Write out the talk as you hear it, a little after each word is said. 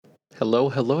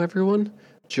Hello everyone.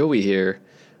 Joey here.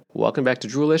 Welcome back to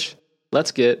Droolish.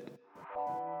 Let's get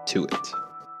to it.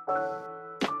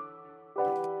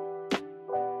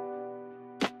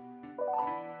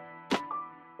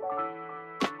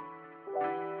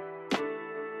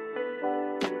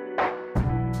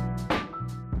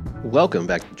 Welcome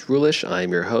back to Droolish.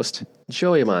 I'm your host,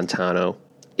 Joey Montano.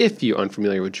 If you're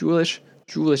unfamiliar with Droolish,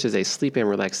 Droolish is a sleep and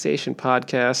relaxation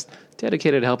podcast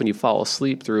dedicated to helping you fall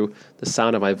asleep through the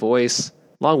sound of my voice,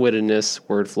 long-wittedness,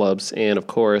 word flubs, and of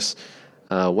course,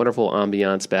 wonderful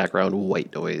ambiance background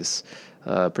white noise.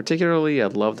 Particularly, I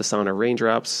love the sound of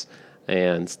raindrops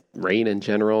and rain in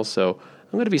general, so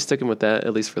I'm going to be sticking with that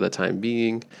at least for the time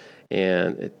being,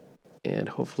 and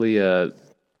hopefully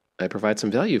I provide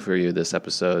some value for you this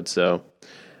episode. So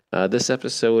this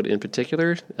episode in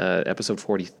particular, episode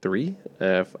 43,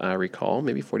 if I recall,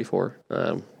 maybe 44,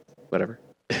 whatever.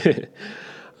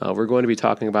 We're going to be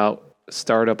talking about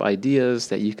startup ideas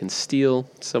that you can steal.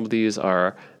 Some of these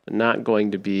are not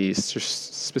going to be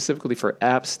specifically for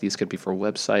apps. These could be for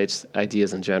websites,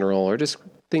 ideas in general, or just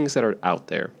things that are out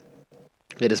there.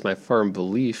 It is my firm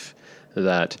belief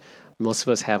that most of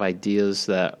us have ideas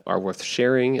that are worth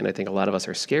sharing, and I think a lot of us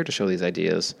are scared to show these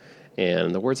ideas. And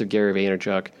in the words of Gary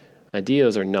Vaynerchuk,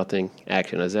 ideas are nothing,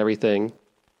 action is everything.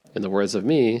 In the words of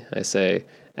me, I say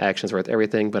action's worth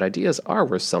everything, but ideas are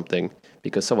worth something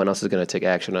because someone else is going to take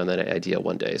action on that idea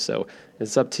one day. So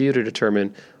it's up to you to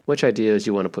determine which ideas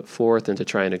you want to put forth and to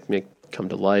try and make come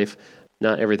to life.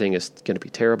 Not everything is going to be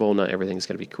terrible. Not everything is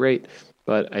going to be great.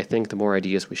 But I think the more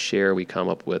ideas we share, we come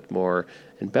up with more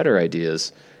and better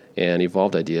ideas and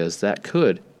evolved ideas that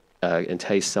could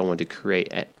entice someone to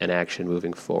create an action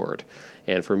moving forward.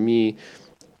 And for me,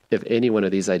 if any one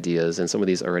of these ideas, and some of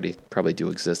these already probably do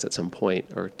exist at some point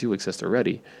or do exist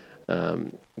already,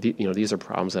 these are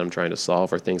problems that I'm trying to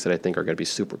solve or things that I think are going to be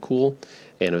super cool.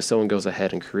 And if someone goes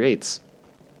ahead and creates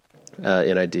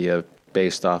an idea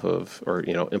based off of, or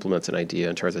implements an idea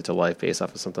and turns it to life based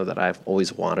off of something that I've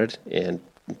always wanted and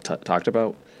talked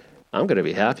about, I'm going to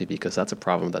be happy because that's a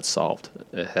problem that's solved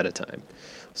ahead of time.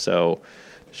 So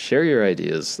share your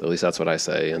ideas. At least that's what I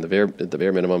say. And at the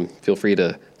bare minimum, feel free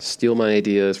to steal my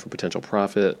ideas for potential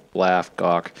profit, laugh,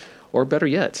 gawk, or better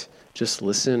yet, just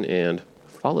listen and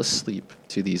fall asleep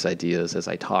to these ideas as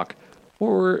I talk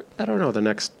for, the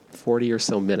next 40 or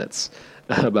so minutes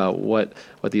about what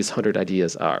these 100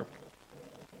 ideas are.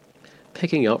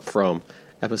 Picking up from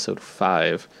episode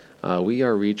 5, we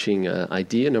are reaching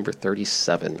idea number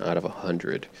 37 out of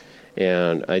 100.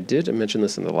 And I did mention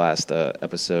this in the last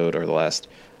episode, or the last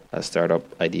startup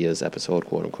ideas episode,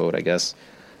 quote unquote, I guess,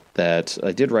 that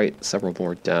I did write several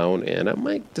more down, and I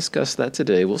might discuss that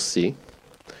today. We'll see.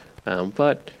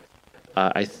 But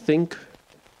I think,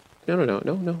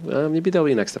 no. Maybe that'll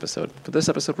be next episode. But this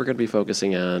episode, we're going to be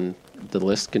focusing on the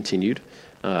list continued.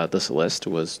 This list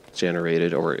was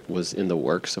generated, or it was in the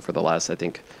works, so for the last, I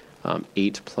think,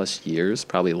 8+ years,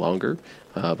 probably longer.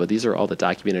 But these are all the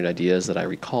documented ideas that I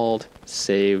recalled,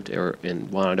 saved, and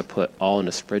wanted to put all in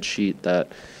a spreadsheet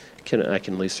that I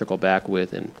can at least circle back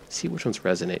with and see which ones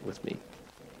resonate with me.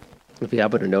 If you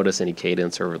happen to notice any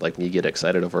cadence or like me get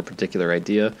excited over a particular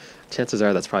idea, chances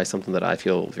are that's probably something that I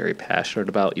feel very passionate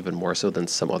about, even more so than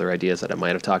some other ideas that I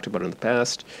might have talked about in the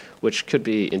past, which could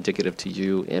be indicative to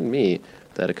you and me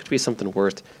that it could be something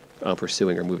worth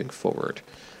pursuing or moving forward.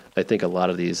 I think a lot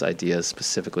of these ideas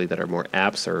specifically that are more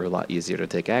apps are a lot easier to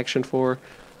take action for,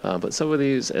 but some of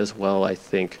these as well, I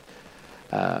think,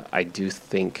 I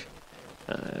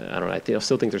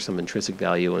still think there's some intrinsic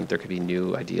value, and there could be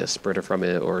new ideas spurred from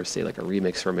it, or say like a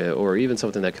remix from it, or even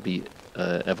something that could be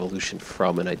evolution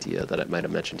from an idea that I might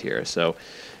have mentioned here. So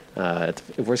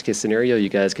worst case scenario, you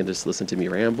guys can just listen to me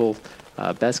ramble.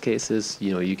 Best cases,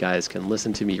 you guys can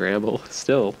listen to me ramble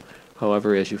still.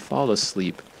 However, as you fall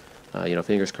asleep,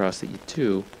 fingers crossed that you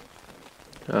do.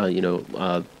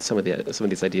 Some of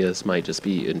these ideas might just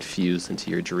be infused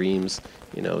into your dreams.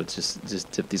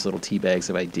 Just dip these little tea bags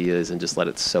of ideas and just let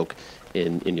it soak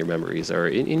in your memories or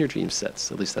in your dream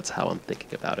sets. At least that's how I'm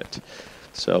thinking about it.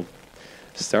 So,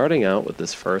 starting out with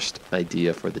this first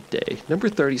idea for the day, number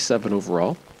 37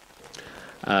 overall,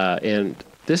 and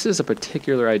this is a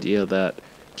particular idea that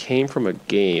came from a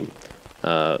game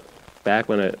back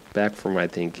from I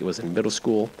think it was in middle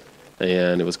school,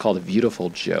 and it was called Beautiful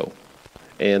Joe.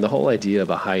 And the whole idea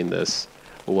behind this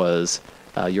was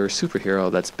you're a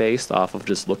superhero that's based off of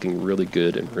just looking really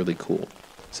good and really cool.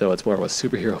 So it's more of a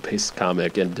superhero-based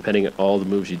comic, and depending on all the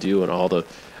moves you do and all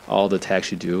the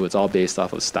attacks you do, it's all based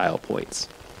off of style points.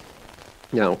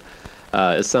 Now,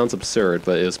 it sounds absurd,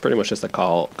 but it was pretty much just a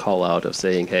call out of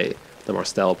saying, hey, the more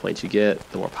style points you get,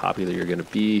 the more popular you're going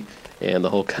to be, And the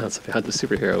whole concept behind the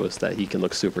superhero is that he can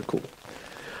look super cool.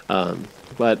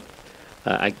 But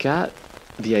I got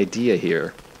the idea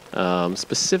here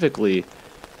specifically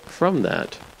from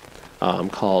that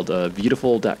called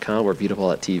Beautiful.com or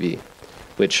Beautiful.tv,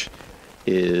 which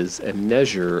is a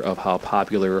measure of how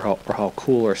popular or how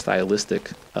cool or stylistic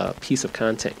a piece of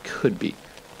content could be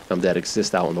that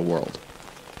exists out in the world.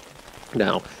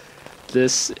 Now,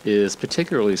 this is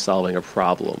particularly solving a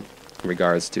problem in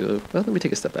regards to, well, let me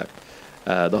take a step back.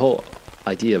 The whole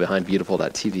idea behind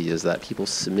Beautiful.tv is that people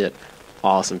submit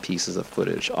awesome pieces of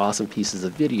footage, awesome pieces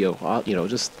of video,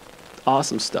 just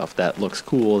awesome stuff that looks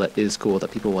cool, that is cool,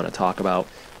 that people want to talk about,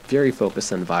 very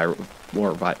focused on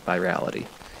virality.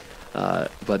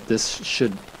 But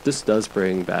this does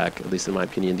bring back, at least in my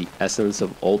opinion, the essence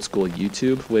of old school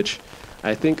YouTube, which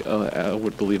I think I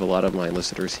would believe a lot of my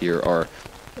listeners here are,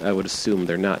 I would assume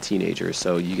they're not teenagers,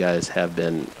 so you guys have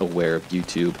been aware of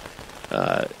YouTube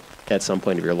at some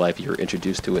point of your life. You're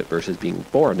introduced to it versus being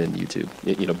born in YouTube,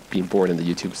 being born in the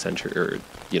YouTube century or,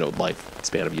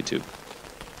 lifespan of YouTube.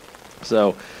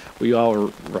 So we all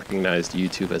recognized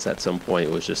YouTube as at some point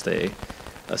it was just a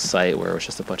site where it was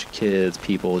just a bunch of kids,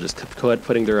 people just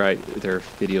putting their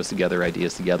videos together,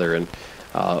 ideas together, and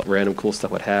random cool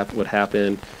stuff would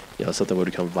happen. Something would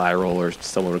become viral, or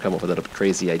someone would come up with a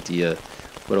crazy idea.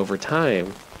 But over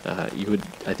time, I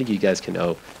think you guys can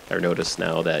notice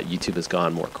now that YouTube has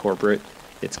gone more corporate.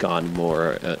 It's gone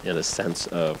more in a sense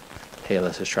of, hey,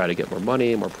 let's just try to get more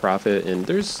money, more profit, and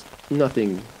there's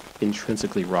nothing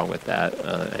intrinsically wrong with that.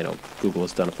 I know Google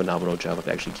has done a phenomenal job of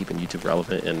actually keeping YouTube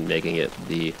relevant and making it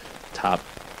the top,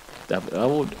 I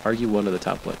would argue one of the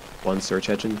top, one search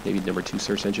engine, maybe number 2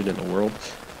 search engine in the world,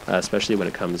 especially when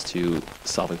it comes to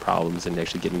solving problems and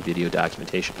actually getting video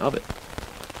documentation of it.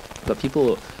 But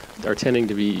people are tending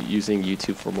to be using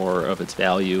YouTube for more of its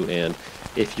value, and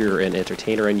if you're an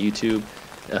entertainer on YouTube,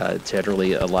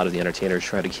 generally a lot of the entertainers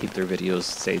try to keep their videos,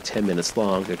 say, 10 minutes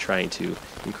long. They're trying to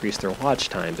increase their watch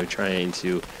time. They're trying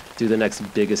to do the next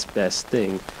biggest, best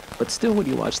thing. But still, when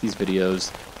you watch these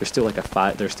videos, there's still like a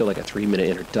 3-minute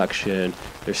introduction.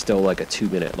 There's still like a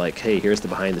 2-minute, hey, here's the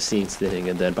behind the scenes thing.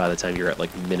 And then by the time you're at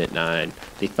minute 9,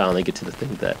 they finally get to the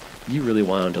thing that you really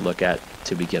wanted to look at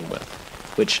to begin with.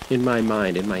 Which, in my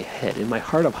mind, in my head, in my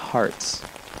heart of hearts,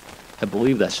 I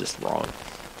believe that's just wrong.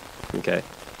 Okay?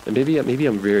 And maybe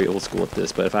I'm very old school with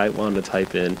this, but if I wanted to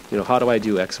type in, how do I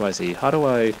do XYZ? How do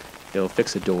I,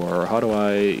 fix a door? Or how do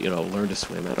I, learn to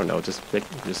swim? I don't know,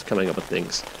 just coming up with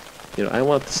things. I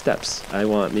want the steps. I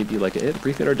want maybe a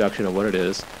brief introduction of what it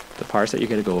is, the parts that you're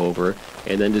going to go over,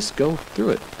 and then just go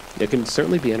through it. It can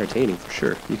certainly be entertaining for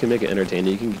sure. You can make it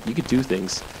entertaining. You can do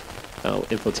things,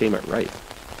 infotainment right.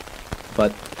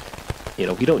 But,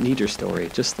 we don't need your story.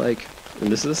 Just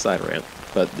and this is a side rant,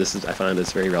 but I find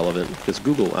this very relevant because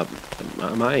Google,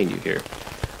 I'm eyeing you here.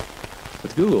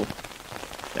 With Google,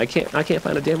 I can't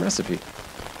find a damn recipe.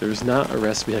 There's not a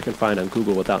recipe I can find on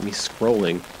Google without me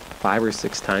scrolling 5 or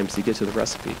 6 times to get to the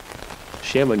recipe.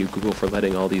 Shame on you, Google, for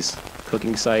letting all these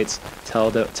cooking sites tell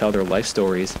their life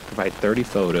stories, provide 30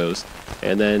 photos,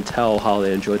 and then tell how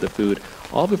they enjoyed the food,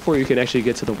 all before you can actually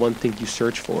get to the one thing you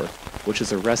search for, which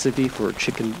is a recipe for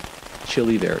chicken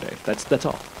chili verde. That's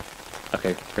all.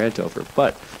 Okay, rant over.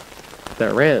 But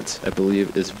that rant, I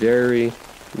believe, is very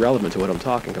relevant to what I'm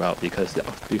talking about because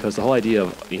the whole idea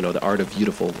of the art of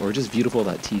beautiful, or just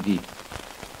Beautiful.tv,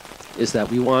 is that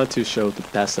we want to show the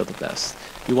best of the best.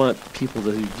 We want people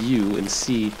to view and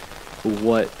see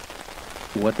what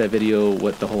that video,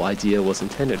 what the whole idea was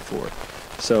intended for.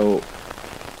 So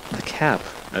the cap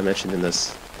I mentioned in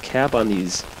this, cap on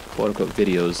these quote-unquote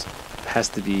videos has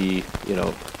to be,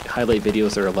 highlight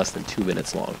videos that are less than 2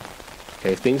 minutes long.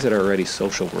 Okay, things that are already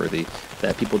social worthy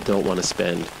that people don't want to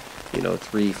spend,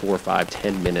 3, 4, 5,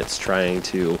 10 minutes trying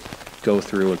to go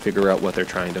through and figure out what they're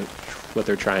trying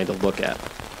to look at.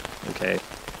 Okay,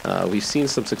 we've seen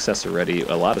some success already,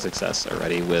 a lot of success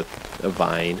already with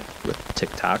Vine, with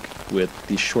TikTok, with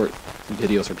these short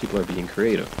videos where people are being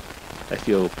creative. I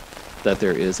feel that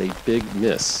there is a big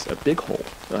hole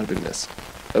in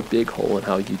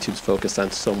how YouTube's focused on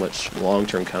so much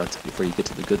long-term content before you get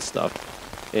to the good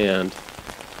stuff, and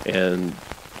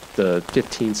the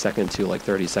 15-second to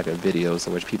 30-second videos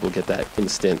in which people get that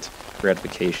instant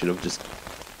gratification of just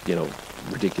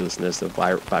ridiculousness of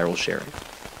viral sharing.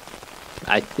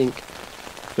 I think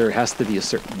there has to be a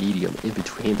certain medium in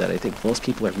between that I think most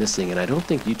people are missing, and I don't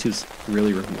think YouTube's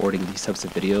really rewarding these types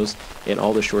of videos. And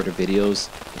all the shorter videos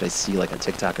that I see like on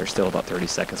TikTok are still about 30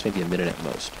 seconds, maybe a minute at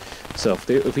most. So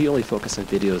if we only focus on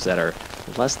videos that are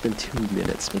less than 2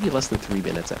 minutes, maybe less than 3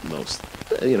 minutes at most,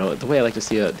 the way I like to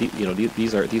see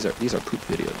these are poop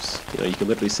videos. You can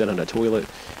literally sit on a toilet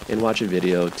and watch a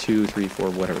video, 2, 3, 4,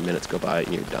 whatever minutes go by,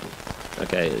 and you're done.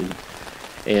 Okay.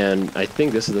 And I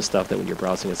think this is the stuff that when you're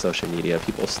browsing on social media,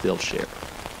 people still share.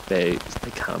 They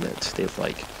comment, they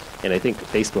like. And I think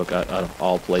Facebook, out of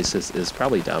all places, is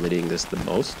probably dominating this the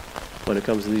most when it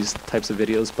comes to these types of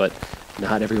videos, but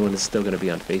not everyone is still going to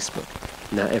be on Facebook.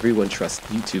 Not everyone trusts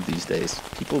YouTube these days.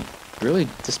 People really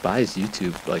despise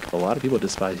YouTube. Like, a lot of people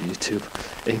despise YouTube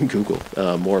and Google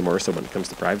more and more so when it comes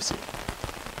to privacy.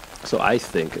 So I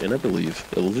think, and I believe,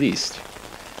 at least,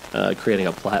 creating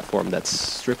a platform that's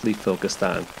strictly focused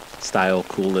on style,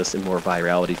 coolness, and more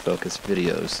virality-focused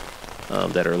videos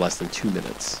that are less than 2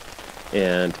 minutes.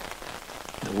 And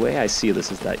the way I see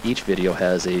this is that each video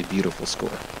has a beautiful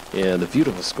score. And the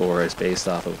beautiful score is based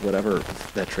off of whatever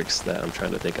metrics that I'm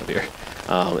trying to think of here.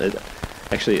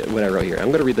 Actually, what I wrote here, I'm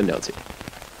going to read the notes here.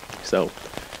 So,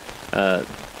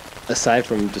 aside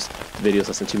from just videos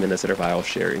less than 2 minutes that are viral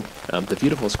sharing, the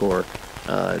beautiful score,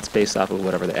 it's based off of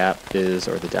whatever the app is,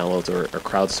 or the downloads, or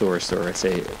crowdsourced, or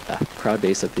say a crowd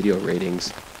base of video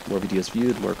ratings. More videos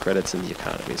viewed, more credits in the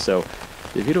economy. So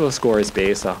the beautiful score is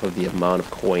based off of the amount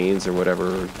of coins or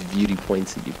whatever beauty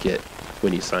points that you get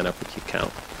when you sign up with the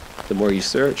account. The more you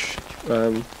search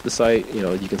the site,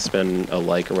 you can spend a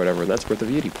like or whatever, and that's worth a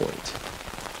beauty point.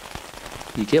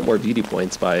 You get more beauty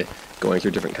points by going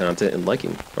through different content and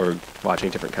liking, or watching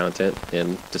different content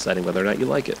and deciding whether or not you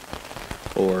like it,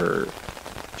 or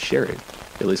sharing,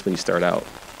 at least when you start out.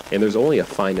 And there's only a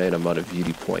finite amount of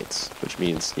beauty points, which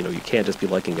means you can't just be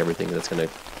liking everything that's gonna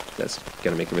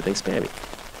make everything spammy.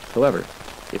 However,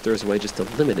 if there's a way just to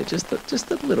limit it just a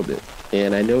little bit,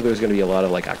 and I know there's going to be a lot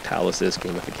of like Octalysis,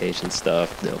 gamification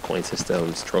stuff, coin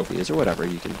systems, trophies, or whatever,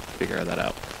 you can figure that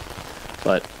out.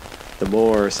 But the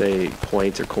more, say,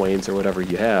 points or coins or whatever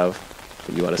you have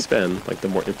that you want to spend, like the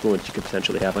more influence you could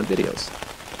potentially have on videos.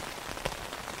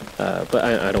 But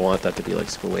I don't want that to be like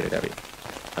super weighted heavy.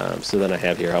 So then I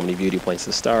have here how many beauty points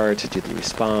to start, do they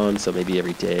respawn, so maybe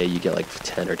every day you get like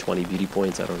 10 or 20 beauty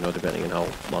points, I don't know, depending on how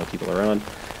long people are on.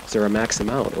 Is there a max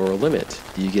amount or a limit?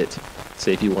 Do you get,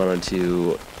 say if you wanted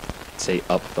to, say,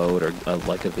 upvote or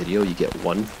like a video, you get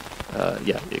one,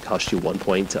 it costs you 1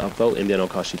 point to upvote, and then it'll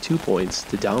cost you 2 points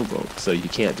to downvote, so you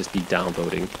can't just be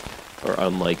downvoting or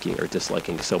unliking or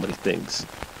disliking so many things.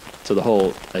 So the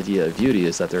whole idea of beauty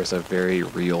is that there's a very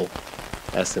real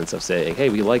essence of saying, hey,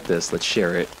 we like this, let's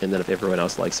share it, and then if everyone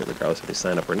else likes it, regardless if they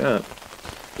sign up or not,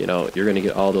 you're going to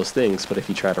get all those things. But if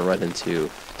you try to run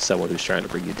into someone who's trying to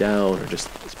bring you down, or just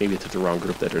maybe it's the wrong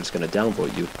group that are just going to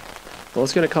downvote you, well,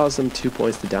 it's going to cause them 2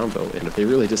 points to downvote. And if they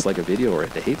really dislike a video or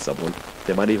if they hate someone,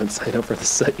 they might even sign up for the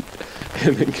site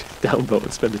and then downvote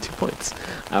and spend the 2 points.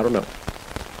 I don't know.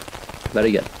 But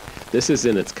again, this is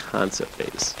in its concept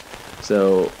phase.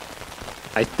 So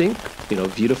I think,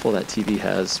 Beautiful.tv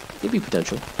has maybe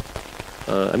potential.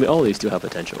 All of these do have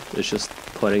potential. It's just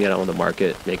putting it out on the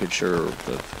market, making sure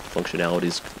the functionality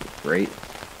is great,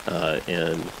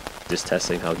 and just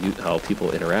testing how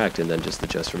people interact, and then just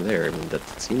adjust from there. That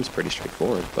seems pretty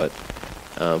straightforward. But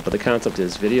the concept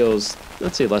is videos,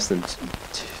 let's say less than,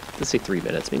 let's say 3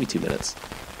 minutes, maybe 2 minutes,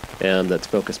 and that's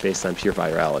focused based on pure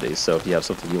virality. So if you have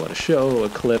something you want to show, a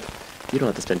clip, you don't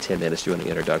have to spend 10 minutes doing an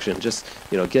introduction. Just,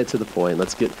 get to the point.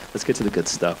 Let's get to the good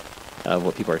stuff of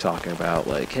what people are talking about.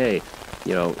 Like, hey,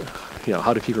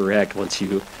 how do people react once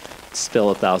you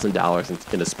spill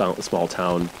 $1,000 in a small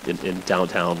town in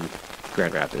downtown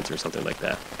Grand Rapids or something like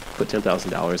that? Put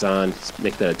 $10,000 on,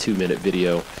 make that a 2-minute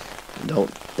video.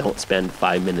 Don't spend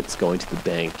 5 minutes going to the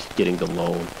bank, getting the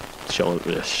loan,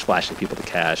 flashing people the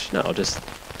cash. No, just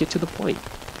get to the point.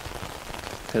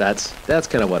 That's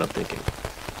kind of what I'm thinking.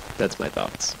 That's my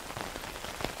thoughts.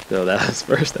 So that's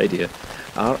first idea.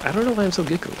 I don't know why I'm so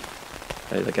giggly.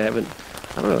 I haven't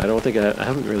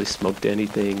really smoked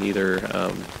anything either,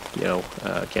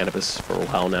 cannabis for a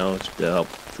while now to help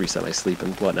reset my sleep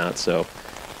and whatnot. So,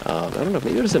 I don't know,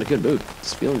 maybe I'm just in a good mood.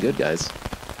 Just feeling good, guys.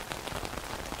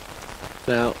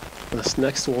 Now, this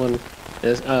next one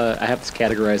is, I have this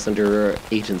categorized under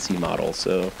agency model.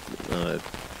 So,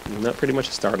 not pretty much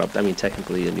a startup.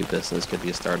 Technically a new business could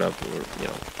be a startup or,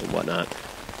 and whatnot.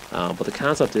 But the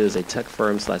concept is a tech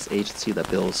firm / agency that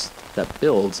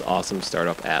builds awesome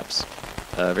startup apps.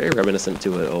 Very reminiscent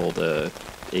to an old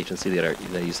agency that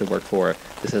I used to work for.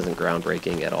 This isn't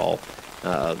groundbreaking at all.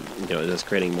 Just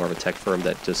creating more of a tech firm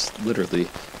that just literally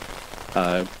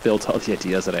built all the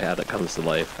ideas that I had that comes to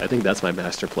life. I think that's my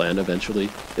master plan eventually,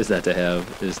 is to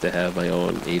have my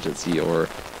own agency or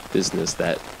business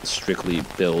that strictly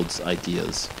builds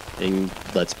ideas and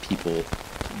lets people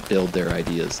build their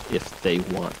ideas if they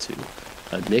want to.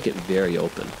 Make it very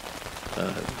open.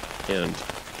 And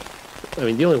I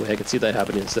mean, the only way I could see that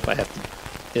happening is if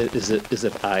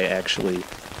if I actually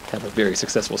have a very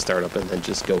successful startup and then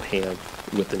just go ham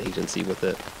with an agency with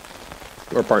it,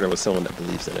 or partner with someone that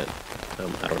believes in it.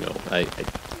 I don't know.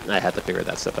 I had to figure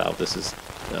that stuff out. This is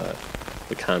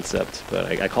the concept, but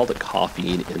I called it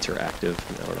Caffeine Interactive.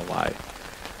 I don't know why.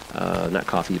 Not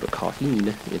coffee, but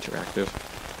Caffeine Interactive.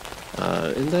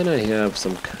 And then I have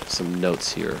some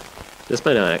notes here. This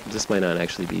might not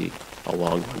actually be a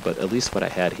long one, but at least what I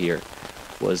had here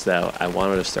was that I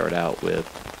wanted to start out with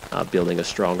building a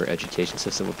stronger education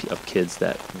system of kids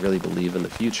that really believe in the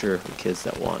future, and kids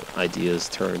that want ideas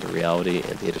turned into reality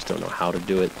and they just don't know how to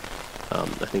do it.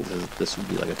 I think this would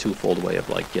be like a twofold way of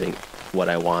like getting what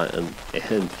I want and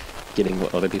getting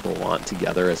what other people want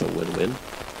together as a win-win.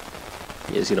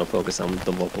 Is focus on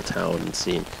the local town and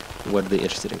seeing what are they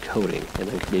interested in coding, and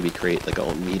then maybe create like a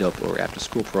meetup or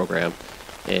after-school program,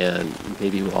 and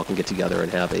maybe we all can get together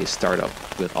and have a startup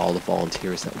with all the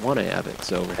volunteers that want to have it.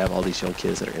 So we have all these young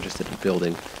kids that are interested in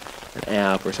building an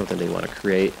app or something they want to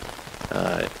create,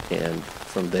 and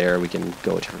from there we can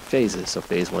go to different phases. So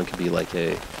phase 1 could be like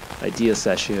a idea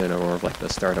session, or more of like the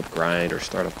startup grind or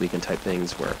startup weekend type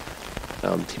things where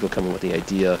people come in with the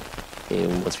idea,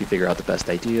 and once we figure out the best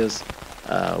ideas,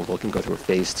 we can go through a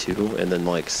phase 2 and then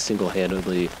like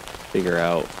single-handedly figure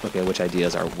out, okay, which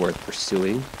ideas are worth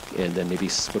pursuing, and then maybe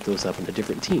split those up into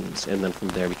different teams. And then from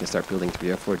there we can start building 3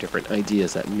 or 4 different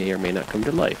ideas that may or may not come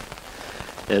to life.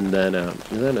 And then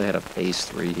I had a phase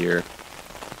 3 here,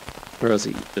 where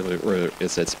it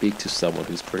said speak to someone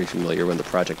who's pretty familiar with the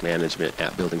project management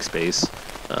at building space,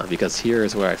 because here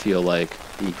is where I feel like,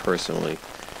 me personally,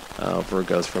 where it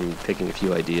goes from picking a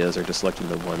few ideas or just selecting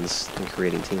the ones and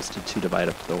creating teams to divide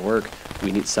up the work.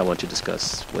 We need someone to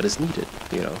discuss what is needed.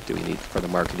 Do we need for the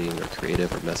marketing or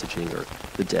creative or messaging or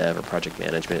the dev or project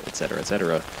management, et cetera, et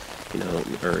cetera.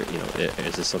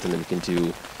 Is this something that we can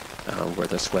do where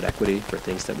there's sweat equity for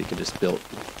things that we can just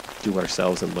do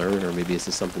ourselves and learn, or maybe is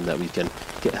this something that we can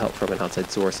get help from an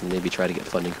outside source and maybe try to get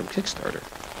funding from Kickstarter?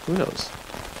 Who knows?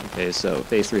 Okay, so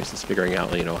phase 3 is just figuring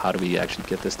out, how do we actually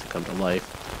get this to come to life?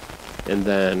 And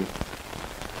then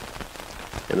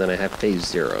I have phase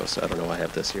 0, so I don't know why I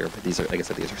have this here, but these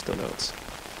are still notes.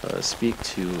 Speak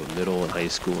to middle and high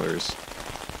schoolers,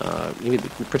 maybe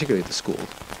particularly the school,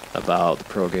 about the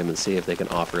program and see if they can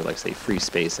offer, like, say, free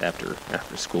space after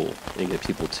school and get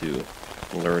people to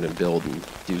learn and build and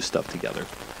do stuff together.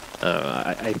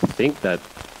 I think that,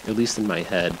 at least in my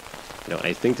head,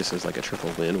 I think this is like a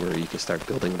triple win where you can start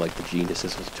building like the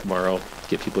geniuses of tomorrow,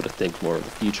 get people to think more of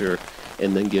the future,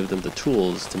 and then give them the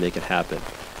tools to make it happen.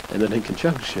 And then in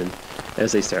conjunction,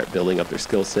 as they start building up their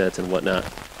skill sets and whatnot,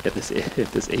 if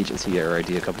this agency or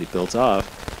idea company builds off,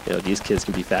 these kids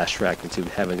can be fast-tracked into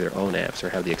having their own apps or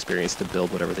have the experience to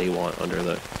build whatever they want under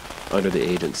the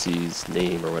agency's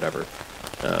name or whatever.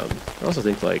 I also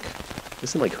think like,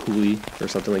 isn't like Hooli or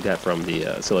something like that from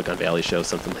the Silicon Valley show,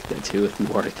 something like that too.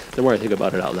 The more I think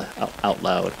about it out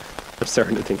loud, I'm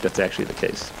starting to think that's actually the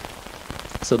case.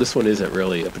 So this one isn't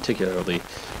really a particularly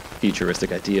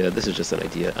futuristic idea. This is just an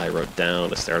idea I wrote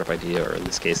down, a startup idea, or in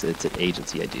this case, it's an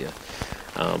agency idea.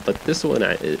 But this one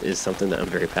is something that I'm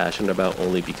very passionate about,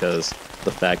 only because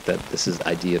the fact that this is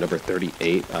idea number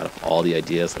 38 out of all the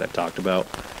ideas that I've talked about.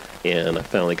 And I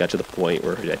finally got to the point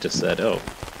where I just said, oh,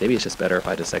 maybe it's just better if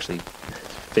I just actually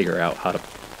figure out how to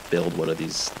build one of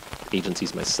these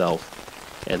agencies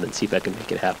myself and then see if I can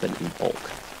make it happen in bulk.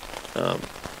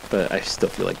 But I still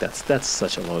feel like that's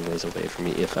such a long ways away from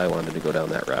me if I wanted to go down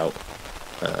that route.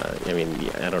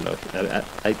 I don't know.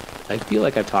 I feel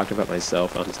like I've talked about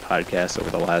myself on this podcast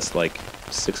over the last,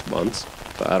 6 months,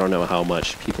 but I don't know how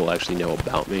much people actually know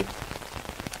about me,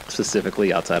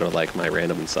 specifically outside of, my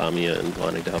random insomnia and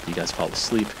wanting to help you guys fall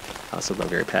asleep. Something I'm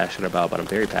very passionate about, but I'm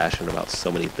very passionate about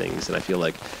so many things, and I feel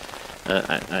like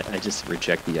I just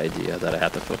reject the idea that I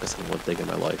have to focus on one thing in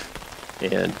my life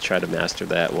and try to master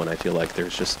that when I feel like there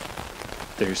has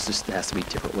to be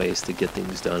different ways to get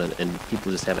things done, and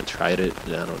people just haven't tried it,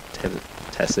 and haven't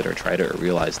tested or tried it or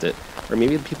realized it, or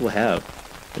maybe the people have.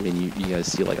 I mean, you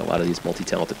guys see a lot of these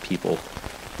multi-talented people,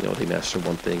 they master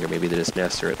one thing, or maybe they just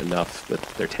master it enough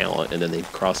with their talent, and then they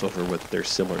cross over with their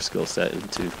similar skill set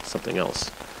into something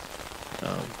else.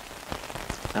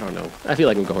 I don't know. I feel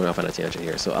like I'm going off on a tangent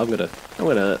here, so I'm gonna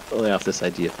lay off this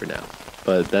idea for now.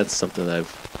 but that's something that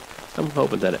I'm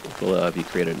hoping that it will be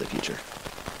created in the future,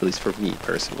 at least for me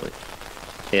personally.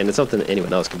 And it's something that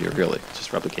anyone else can do, really.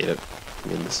 Just replicate it. I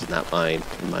mean, this is not mine,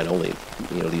 and mine only.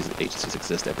 These agencies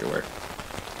exist everywhere.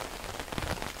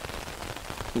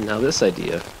 Now, this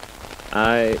idea,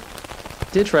 I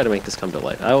did try to make this come to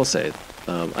life. I will say,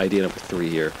 idea number 3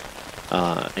 here.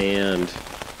 And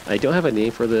I don't have a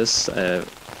name for this,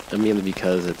 mainly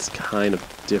because it's kind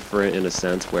of different in a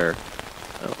sense where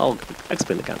I'll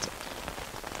explain the concept.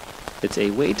 It's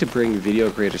a way to bring video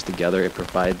creators together and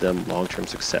provide them long-term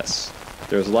success.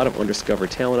 There's a lot of undiscovered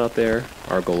talent out there.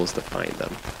 Our goal is to find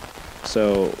them.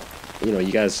 So,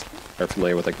 you guys are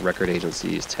familiar with like record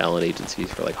agencies, talent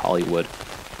agencies for like Hollywood.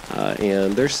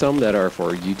 And there's some that are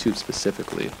for YouTube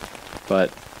specifically. But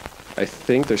I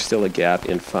think there's still a gap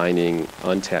in finding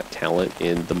untapped talent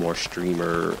in the more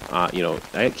streamer, I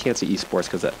can't say esports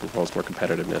because that involves more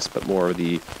competitiveness, but more of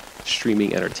the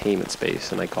streaming entertainment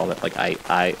space. And I call that like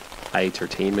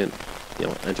I-entertainment,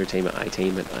 entertainment,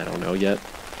 I don't know yet.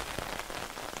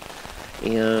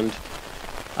 And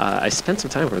I spent some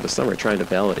time over the summer trying to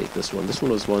validate this one. This one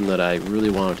was one that I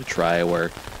really wanted to try, where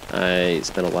I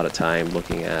spent a lot of time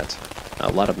looking at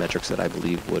a lot of metrics that I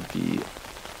believe would be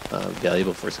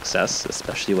valuable for success,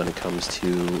 especially when it comes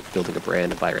to building a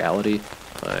brand and virality.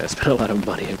 I spent a lot of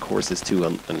money in courses too,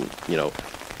 on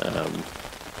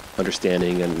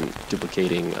understanding and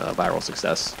duplicating viral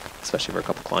success, especially for a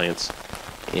couple clients.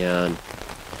 And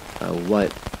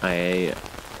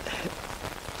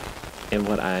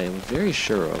what I'm very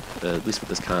sure of, at least with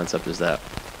this concept, is that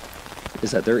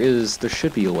there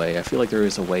should be a way. I feel like there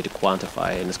is a way to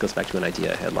quantify, and this goes back to an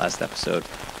idea I had last episode,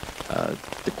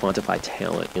 to quantify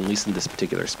talent, at least in this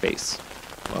particular space,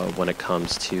 when it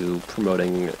comes to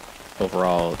promoting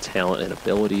overall talent and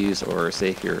abilities. Or say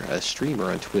if you're a streamer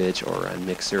on Twitch or on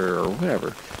Mixer or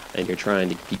whatever, and you're trying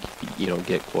to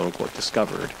get quote unquote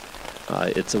discovered,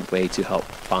 it's a way to help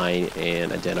find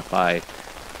and identify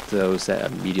those that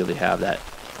immediately have that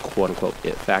quote-unquote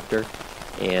it factor,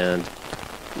 and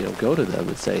go to them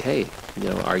and say, hey,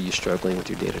 are you struggling with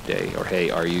your day-to-day? Or hey,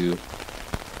 are you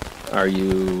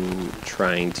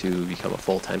trying to become a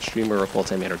full-time streamer or a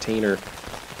full-time entertainer?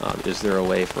 Is there a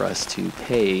way for us to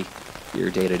pay your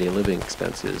day-to-day living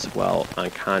expenses while on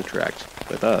contract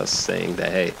with us, saying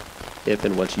that, hey, if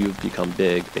and once you've become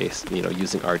big, based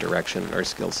using our direction, our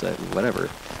skill set, and whatever,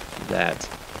 that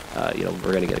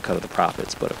we're going to get a cut of the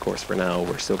profits, but of course for now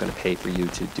we're still going to pay for you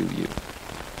to do you.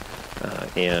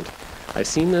 And I've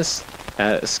seen this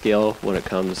at a scale when it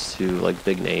comes to like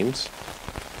big names,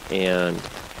 and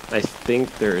I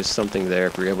think there is something there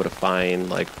if you're able to find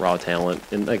like raw talent.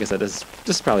 And like I said,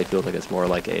 this probably feels like it's more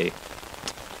like a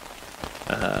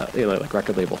like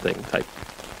record label thing type,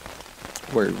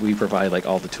 where we provide like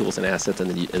all the tools and assets, and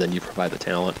then you provide the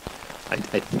talent. I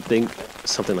think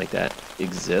something like that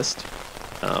exists.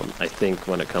 I think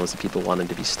when it comes to people wanting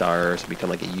to be stars, become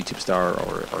like a YouTube star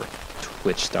or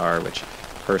Twitch star, which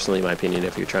personally, in my opinion,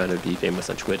 if you're trying to be famous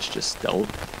on Twitch, just don't.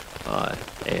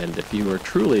 And if you were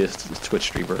truly a Twitch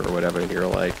streamer or whatever, and you're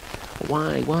like,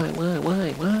 why?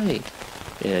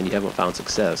 And you haven't found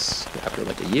success after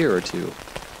like a year or two,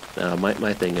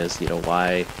 my thing is,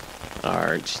 why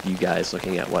aren't you guys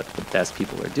looking at what the best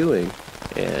people are doing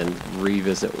and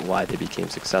revisit why they became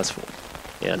successful?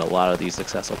 And a lot of these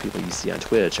successful people you see on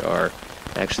Twitch are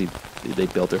actually, they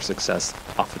built their success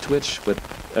off of Twitch, with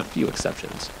a few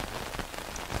exceptions.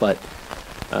 But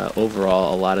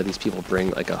overall, a lot of these people bring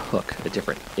like a hook, a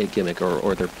different gimmick,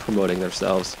 or they're promoting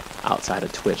themselves outside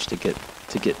of Twitch to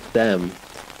get them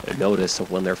notice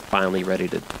of when they're finally ready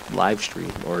to live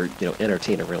stream or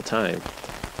entertain in real time.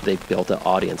 They've built an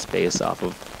audience base off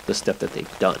of the stuff that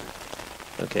they've done.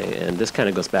 Okay, and this kind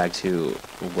of goes back to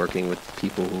working with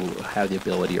people who have the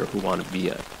ability, or who want to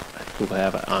be who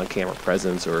have an on-camera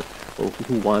presence, or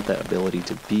who want that ability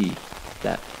to be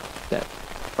that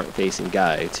front-facing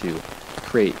guy to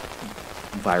create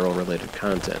viral-related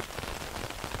content.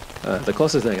 The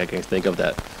closest thing I can think of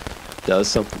that does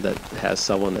something, that has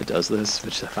someone that does this,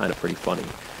 which I find it pretty funny,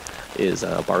 is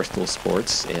Barstool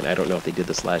Sports. And I don't know if they did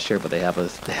this last year, but they have a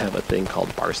thing called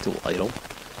Barstool Idol,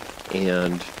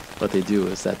 and what they do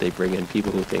is that they bring in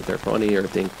people who think they're funny, or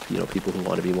think, people who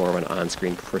want to be more of an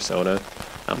on-screen persona.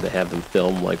 They have them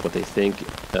film like what they think,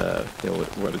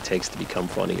 what it takes to become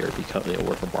funny or become,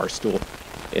 work for Barstool.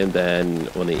 And then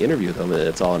when they interview them,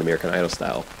 it's all in American Idol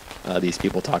style. These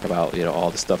people talk about, all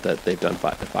the stuff that they've done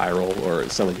viral, or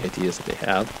some of the ideas that they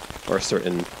have, or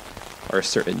certain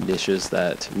niches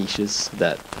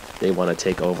that they want to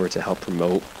take over to help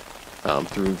promote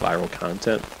through viral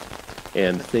content.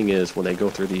 And the thing is, when they go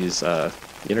through these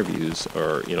interviews,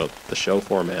 or the show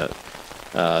format,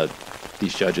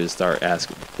 these judges start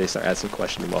asking the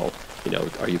question, well,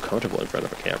 are you comfortable in front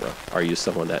of a camera? Are you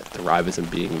someone that thrives in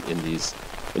being in these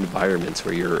environments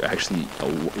where you're actually,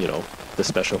 the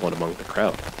special one among the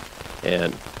crowd?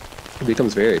 And it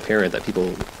becomes very apparent that people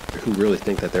who really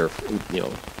think that they're,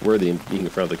 worthy in being in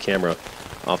front of the camera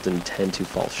often tend to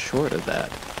fall short of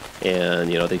that.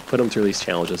 And, they put them through these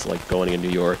challenges like going to New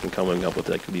York and coming up with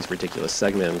like these ridiculous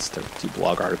segments to do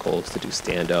blog articles, to do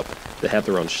stand-up, that have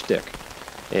their own shtick.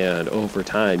 And over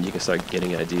time, you can start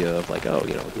getting an idea of like,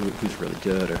 who's really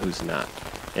good or who's not.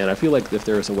 And I feel like if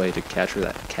there is a way to capture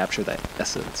that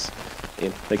essence,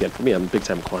 and again, for me, I'm big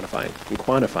time quantifying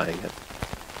it.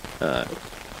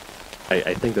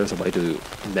 I think there's a way to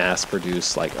mass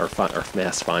produce like or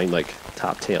mass find like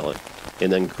top talent,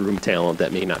 and then groom talent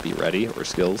that may not be ready or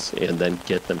skills, and then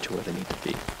get them to where they need to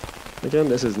be. Again,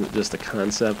 this isn't just a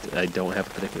concept. I don't have a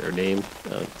particular name.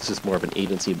 This is more of an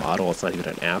agency model. It's not even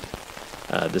an app.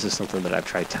 This is something that I've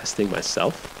tried testing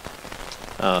myself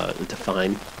to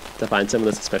find some of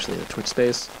this, especially in the Twitch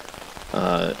space.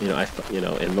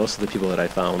 And most of the people that I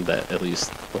found that, at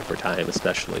least over time,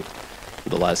 especially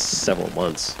the last several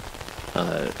months,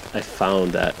 I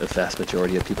found that a vast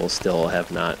majority of people still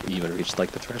have not even reached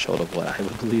like the threshold of what I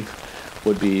would believe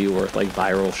would be worth like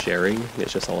viral sharing.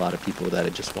 It's just a lot of people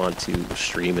that just want to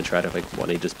stream and try to like one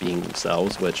day just being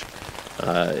themselves, which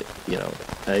I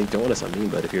don't want to sound mean,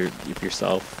 but if you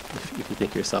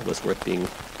think yourself is worth being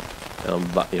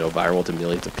viral to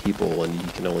millions of people, and you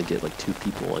can only get like 2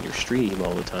 people on your stream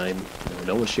all the time,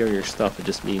 no one's sharing your stuff, it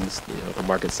just means the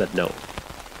market said no.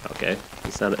 Okay,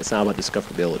 it's not about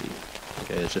discoverability.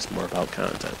 Okay, it's just more about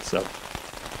content. So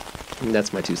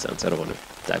that's my 2 cents. I don't want to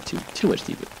dive too much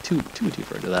deeper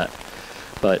into that.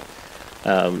 But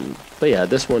yeah,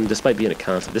 this one, despite being a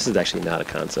concept, this is actually not a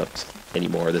concept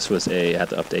anymore. This was I had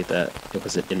to update that. It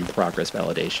was an in-progress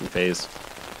validation phase.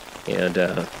 And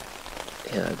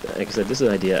like I said, this is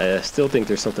an idea. I still think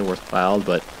there's something worthwhile,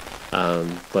 but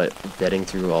vetting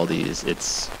through all these,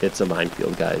 it's a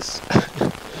minefield, guys.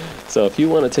 So if you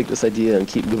want to take this idea and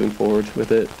keep moving forward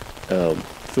with it,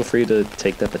 feel free to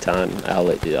take that baton. I'll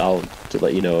let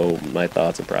you know my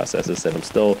thoughts and processes, and I'm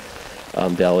still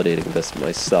validating this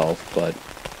myself, but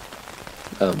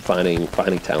finding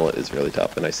talent is really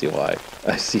tough, and I see why.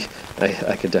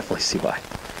 I can definitely see why.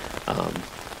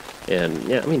 And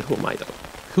yeah, I mean, who am I though?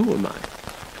 Who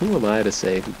am I to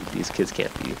say these kids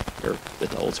can't be, or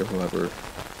adults or whoever,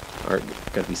 aren't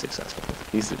going to be successful?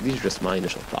 These are just my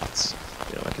initial thoughts.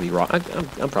 I could be wrong.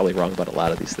 I'm probably wrong about a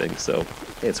lot of these things, so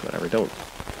it's whatever.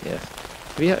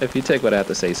 If you take what I have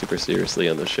to say super seriously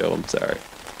on the show, I'm sorry.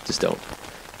 Just don't.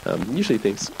 Usually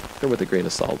things are with a grain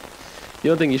of salt. The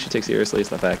only thing you should take seriously is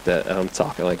the fact that I'm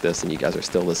talking like this and you guys are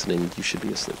still listening. You should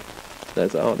be asleep.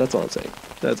 That's all I'm saying.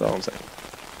 That's all I'm saying.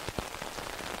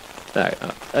 Alright,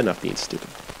 enough being stupid.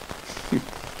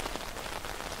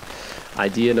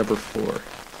 Idea number 4.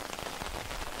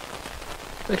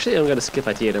 Actually, I'm going to skip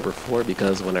idea number 4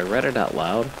 because when I read it out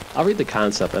loud, I'll read the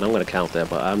concept and I'm going to count that,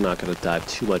 but I'm not going to dive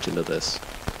too much into this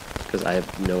because I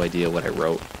have no idea what I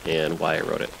wrote and why I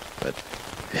wrote it. But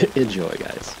enjoy,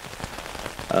 guys.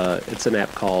 It's an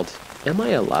app called Am I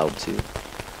Allowed To?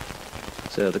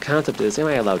 So the concept is, am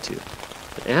I allowed to?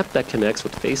 An app that connects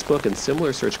with Facebook and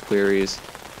similar search queries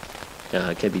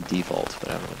can be default, but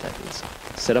I don't know what that means.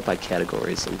 Set up by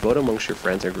categories and vote amongst your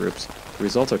friends or groups. The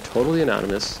results are totally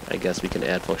anonymous. I guess we can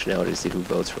add functionality to see who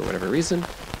votes for whatever reason.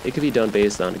 It could be done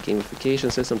based on a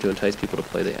gamification system to entice people to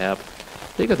play the app.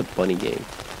 Think of the bunny game.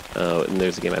 And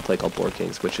there's a game I play called Board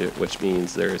Kings, which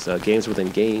means there's games within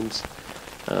games.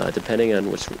 Depending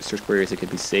on which search queries, it can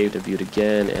be saved and viewed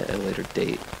again at a later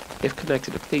date. If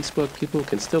connected to Facebook, people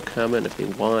can still comment if they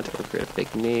want or create a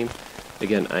fake name.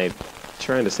 Again, I'm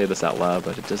trying to say this out loud,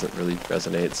 but it doesn't really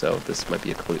resonate, so this might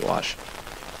be a complete wash.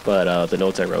 But the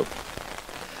notes I wrote.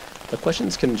 The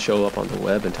questions can show up on the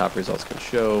web and top results can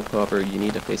show. However, you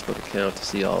need a Facebook account to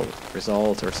see all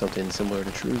results or something similar to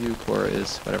TrueView, Quora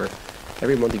is, whatever.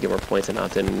 Every month you get more points and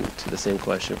opt in to the same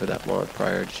question for that month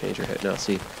prior to change your hit. Now,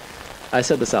 see, I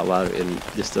said this out loud and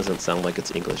this doesn't sound like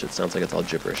it's English. It sounds like it's all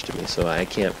gibberish to me, so I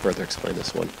can't further explain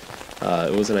this one.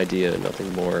 It was an idea and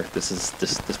nothing more. This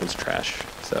one's trash.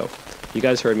 So you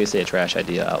guys heard me say a trash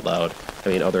idea out loud. I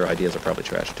mean, other ideas are probably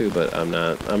trash too, but I'm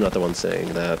not the one saying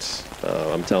that.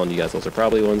 I'm telling you guys those are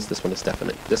probably ones. This one's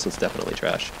definitely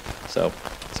trash. So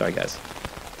sorry guys,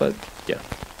 but yeah.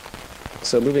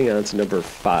 So moving on to number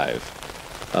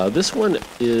 5. This one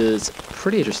is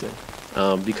pretty interesting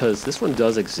because this one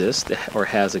does exist or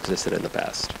has existed in the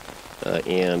past,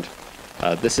 and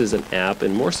this is an app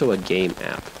and more so a game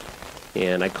app.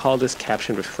 And I call this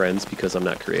Caption with Friends because I'm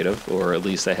not creative, or at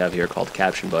least I have here called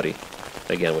Caption Buddy,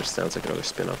 again, which sounds like another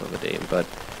spin-off of a name, but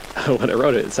when I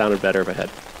wrote it, it sounded better in my head.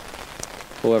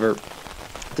 However,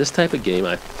 this type of game,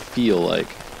 I feel like,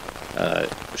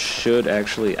 should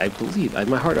actually, I believe,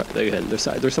 my heart, again,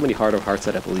 there's so many heart of hearts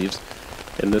that I believe,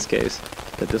 in this case,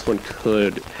 that this one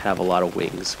could have a lot of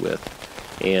wings with.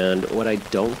 And what I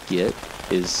don't get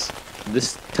is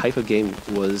this type of game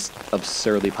was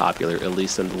absurdly popular, at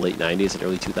least in the late 90s and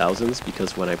early 2000s,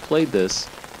 because when I played this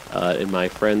in my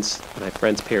friend's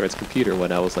parents' computer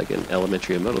when I was like in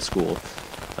elementary and middle school,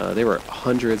 there were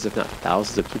hundreds, if not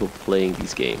thousands, of people playing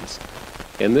these games.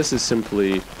 And this is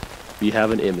simply, you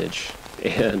have an image,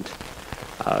 and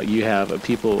you have a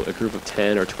group of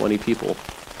 10 or 20 people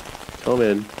come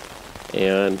in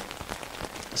and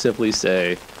simply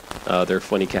say their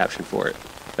funny caption for it.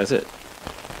 That's it.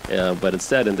 But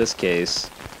instead, in this case,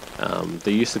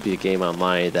 there used to be a game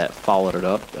online that followed it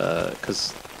up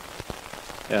because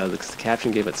the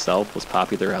caption game itself was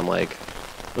popular on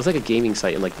it was like a gaming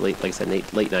site in late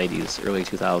 90s, early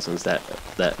 2000s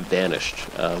that vanished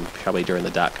probably during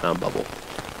the .com bubble.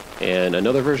 And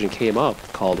another version came up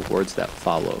called Words That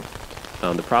Follow.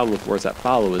 The problem with Words That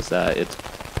Follow is that it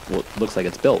looks like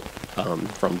it's built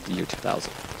from the year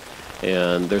 2000.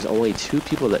 And there's only 2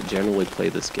 people that generally play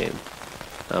this game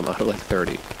out of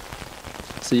 30.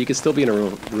 So you could still be in a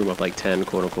room of 10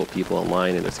 quote-unquote people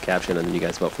online, and there's a caption, and then you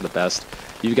guys vote for the best.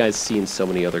 You guys seen so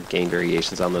many other game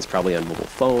variations on this, probably on mobile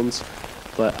phones,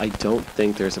 but I don't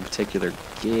think there's a particular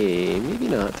game. Maybe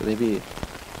not. Maybe,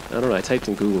 I don't know. I typed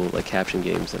in Google caption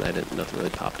games, and nothing really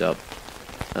popped up.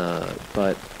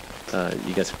 But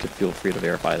you guys could feel free to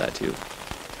verify that too.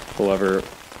 However,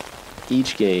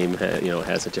 each game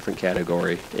has a different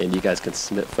category, and you guys can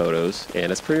submit photos,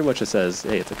 and it's pretty much, it says,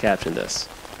 hey, it's a caption this.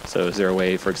 So is there a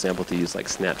way, for example, to use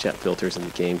Snapchat filters in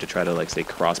the game to try to say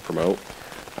cross promote?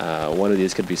 One of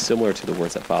these could be similar to the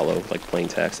Words That Follow, like plain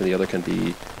text, and the other can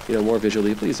be more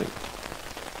visually pleasing.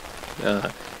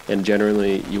 And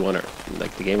generally, you want to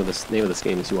the name of this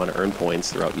game is you want to earn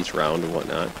points throughout each round and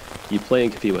whatnot. You play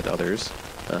and compete with others.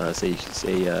 You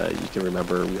can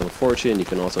remember Wheel of Fortune. You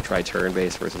can also try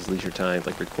turn-based versus leisure time,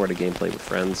 record a gameplay with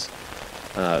friends.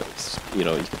 You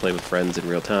can play with friends in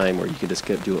real time, or you can just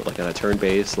do it on a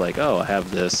turn-based, oh, I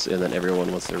have this, and then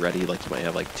everyone, once they're ready, you might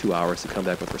have 2 hours to come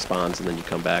back with response, and then you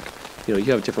come back. You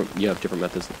have different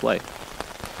methods to play.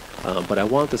 But I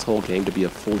want this whole game to be a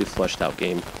fully fleshed out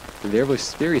game,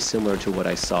 very similar to what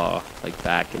I saw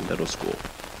back in middle school.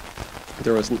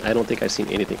 I don't think I've seen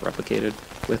anything replicated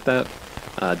with that.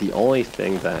 The only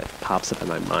thing that pops up in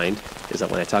my mind is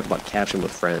that when I talk about caption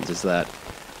with friends, is that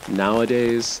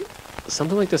nowadays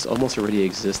something like this almost already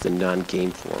exists in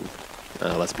non-game form.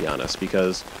 Let's be honest,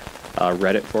 because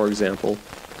Reddit, for example,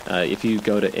 if you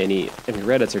go to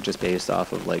Reddits are just based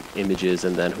off of images,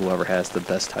 and then whoever has the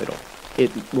best title,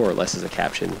 it more or less is a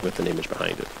caption with an image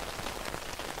behind it,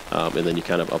 and then you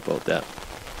kind of upvote that.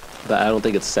 But I don't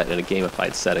think it's set in a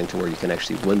gamified setting to where you can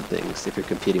actually win things if you're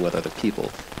competing with other people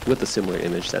with a similar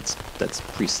image that's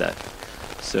preset.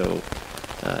 So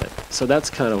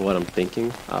that's kind of what I'm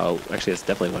thinking. Actually, that's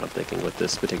definitely what I'm thinking with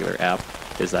this particular app,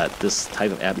 is that this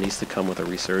type of app needs to come with a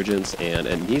resurgence, and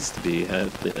it needs to be,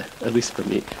 at least for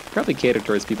me, probably catered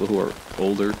towards people who are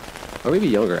older, or maybe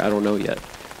younger, I don't know yet,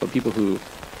 but people who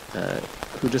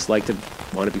just want to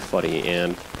be funny,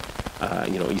 and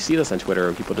you see this on Twitter,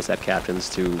 and people just add captions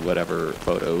to whatever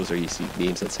photos, or you see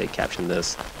memes that say caption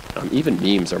this. Even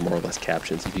memes are more or less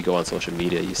captions. If you go on social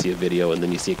media, you see a video, and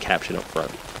then you see a caption up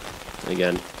front. And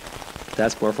again,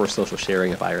 that's more for social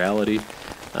sharing of virality.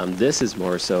 This is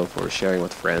more so for sharing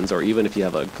with friends, or even if you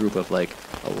have a group of a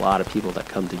lot of people that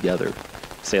come together,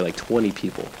 say 20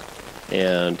 people,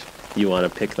 and you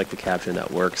want to pick the caption that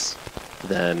works,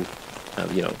 then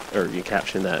or your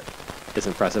caption that is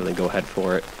impressive, then go ahead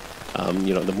for it.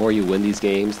 The more you win these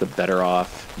games, the better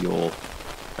off you'll,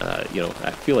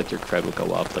 I feel like your cred will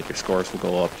go up, your scores will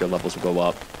go up, your levels will go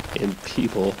up, and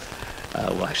people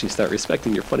will actually start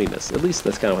respecting your funniness. At least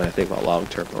that's kind of what I think about long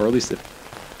term, or at least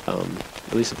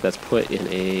if that's put in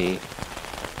the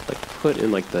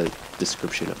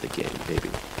description of the game, maybe.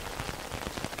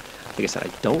 Like I said, I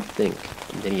don't think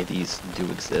many of these do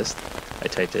exist. I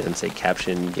typed in, say,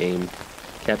 caption game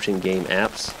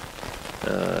apps.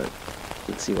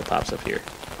 Let's see what pops up here.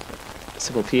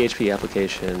 Simple PHP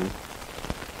application,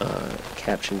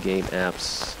 caption game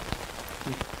apps.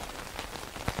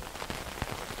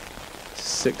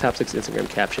 Top 6 Instagram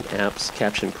caption apps,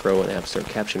 Caption Pro and App Store,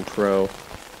 Caption Pro.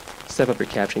 Step up your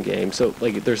caption game. So,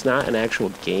 there's not an actual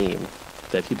game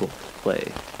that people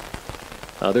play.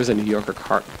 There's a New Yorker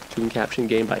cartoon caption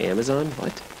game by Amazon.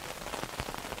 What?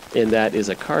 and that is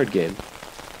a card game.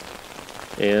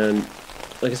 And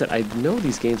like I said, I know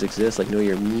these games exist, like Know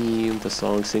Your Meme, The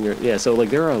Song Singer. Yeah, so like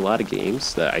there are a lot of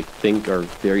games that I think are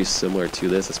very similar to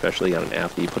this, especially on an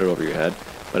app that you put it over your head.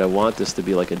 But I want this to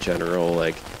be like a general,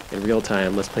 like in real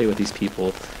time, let's play with these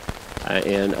people.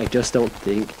 And I just don't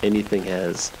think anything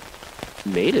has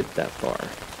made it that far.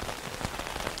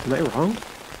 Am I wrong?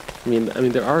 I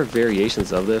mean, there are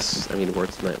variations of this. I mean,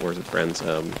 Words with Friends.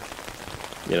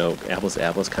 Apples to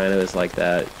Apples kind of is like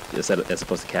that. As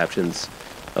opposed to captions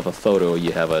of a photo,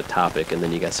 you have a topic, and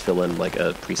then you guys fill in like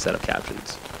a preset of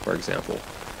captions, for example.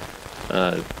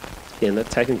 And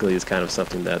that technically is kind of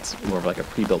something that's more of like a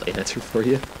pre-built answer for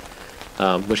you,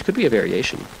 which could be a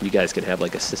variation. You guys could have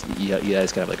like you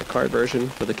guys could have like a card version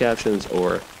for the captions,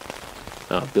 or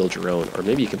build your own, or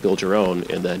maybe you can build your own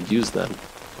and then use them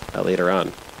later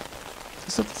on.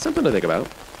 So something to think about.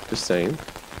 Just saying.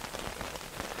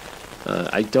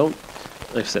 I don't,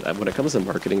 like I said, when it comes to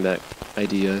marketing that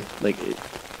idea, like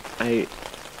I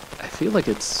feel like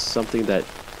it's something that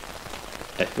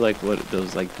I feel like what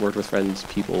those like Word with Friends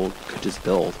people could just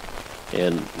build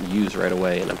and use right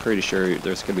away. And I'm pretty sure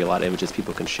there's going to be a lot of images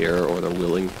people can share, or they're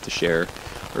willing to share,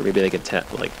 or maybe they could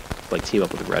like team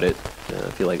up with Reddit.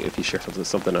 I feel like if you share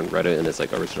something on Reddit and it's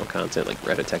like original content, like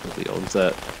Reddit technically owns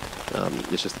that.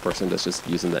 It's just the person that's just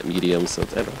using that medium, so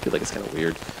I don't feel like it's kind of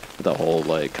weird with the whole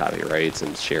like copyrights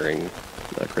and sharing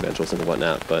credentials and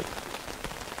whatnot. But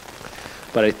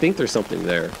I think there's something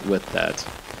there with that.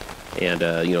 And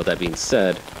that being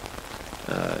said,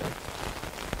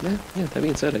 that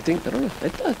being said, I think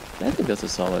that's a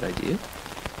solid idea.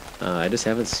 I just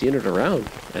haven't seen it around.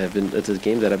 It's a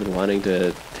game that I've been wanting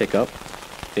to pick up,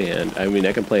 and I mean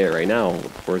I can play it right now.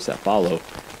 Words That Follow,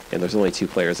 and there's only 2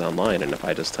 players online. And if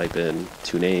I just type in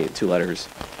 2 letters,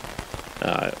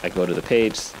 I go to the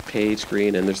page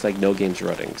screen, and there's like no games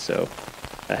running. So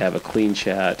I have a clean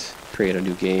chat, create a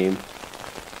new game,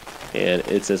 and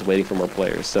it says waiting for more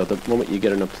players. So the moment you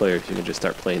get enough players, you can just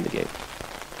start playing the game.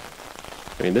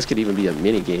 I mean, this could even be a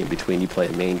mini game between you play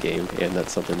a main game, and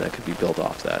that's something that could be built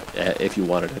off that if you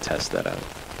wanted to test that out.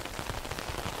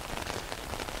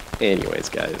 Anyways,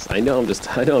 guys, I know I'm just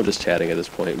chatting at this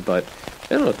point, but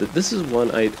I don't know. This is one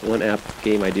app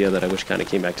game idea that I wish kind of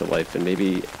came back to life, and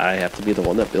maybe I have to be the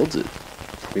one that builds it.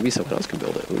 Maybe someone else can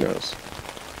build it. Who knows?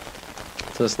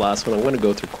 So this last one, I'm going to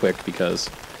go through quick because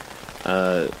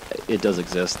it does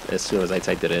exist as soon as I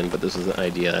typed it in, but this was an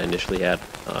idea I initially had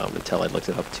until I looked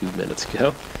it up 2 minutes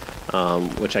ago,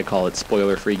 which I call it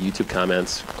spoiler-free YouTube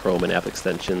comments, Chrome and app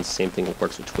extensions. Same thing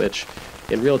works with Twitch,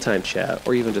 in real-time chat,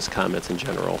 or even just comments in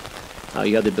general.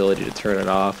 You have the ability to turn it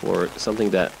off, or something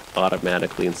that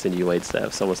automatically insinuates that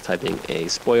if someone's typing a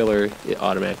spoiler, it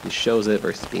automatically shows it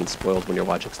versus being spoiled when you're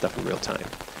watching stuff in real time.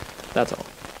 That's all.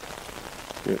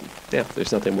 Yeah,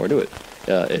 there's nothing more to it.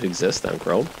 It exists on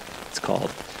Chrome. It's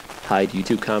called Hide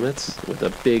YouTube Comments, with a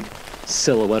big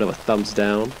silhouette of a thumbs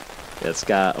down. It's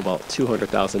got about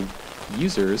 200,000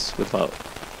 users with about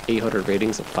 800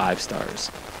 ratings of 5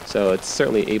 stars. So it's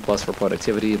certainly A+ for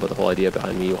productivity, but the whole idea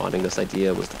behind me wanting this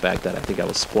idea was the fact that I think I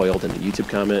was spoiled in the YouTube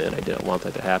comment, and I didn't want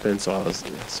that to happen. So I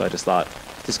just thought,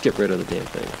 just get rid of the damn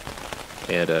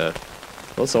thing. And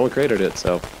well, someone created it,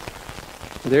 so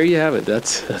there you have it.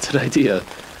 That's an idea.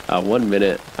 1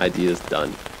 minute idea is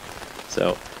done.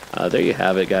 So there you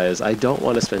have it, guys. I don't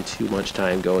want to spend too much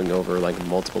time going over like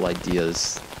multiple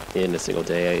ideas in a single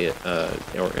day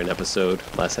or an episode.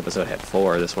 Last episode I had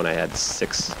 4. This one I had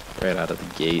 6 right out of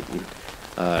the gate. And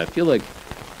I feel like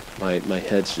my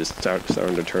head's just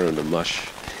starting to turn into mush.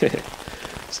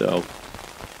 So,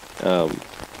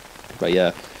 but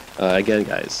yeah, again,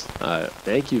 guys,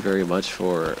 thank you very much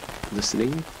for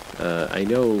listening. I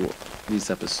know these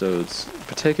episodes,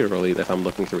 particularly if I'm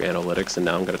looking through analytics, and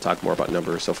now I'm going to talk more about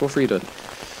numbers, so feel free to,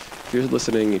 if you're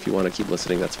listening, if you want to keep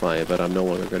listening, that's fine, but I'm no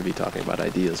longer going to be talking about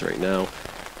ideas right now.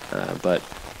 But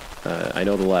I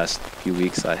know the last few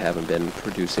weeks I haven't been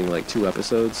producing like 2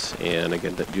 episodes, and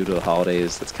again, due to the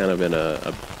holidays, that's kind of been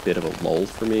a bit of a lull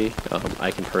for me.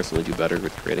 I can personally do better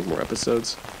with creating more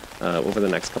episodes. Over the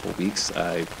next couple weeks,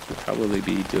 I will probably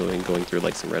be going through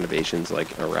like some renovations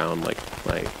like around like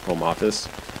my home office.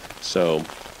 So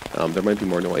there might be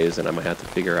more noise, and I might have to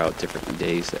figure out different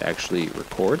days to actually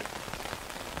record.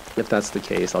 If that's the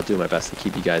case, I'll do my best to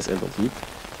keep you guys in the loop,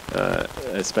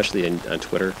 especially on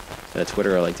Twitter.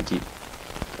 Twitter, I like to keep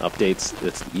updates.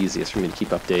 It's the easiest for me to keep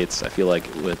updates. I feel like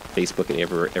with Facebook and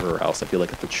everywhere else, I feel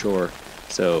like it's a chore.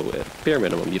 So at bare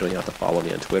minimum, you don't have to follow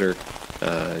me on Twitter.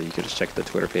 You can just check the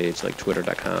Twitter page, like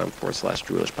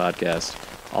twitter.com/Drulish Podcast,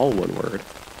 all one word.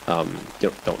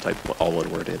 Don't type all one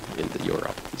word in the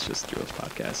URL. It's just Drulish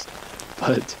Podcast.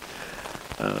 But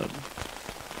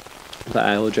But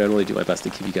I will generally do my best to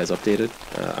keep you guys updated.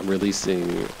 I'm releasing,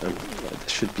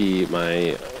 this should be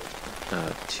my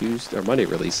Tuesday or Monday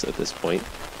release at this point.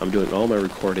 I'm doing all my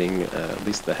recording at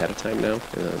least ahead of time now,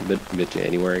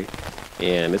 mid-January.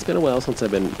 And it's been a while since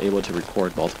I've been able to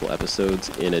record multiple episodes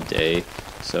in a day.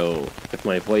 So if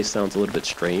my voice sounds a little bit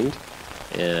strained,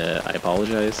 I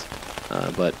apologize.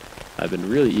 But I've been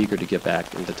really eager to get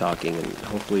back into talking, and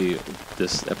hopefully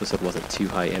this episode wasn't too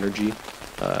high energy.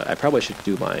 I probably should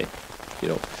do my,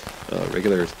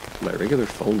 regular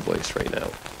phone voice right now.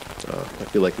 I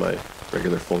feel like my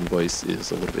regular phone voice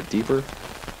is a little bit deeper,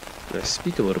 and I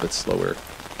speak a little bit slower,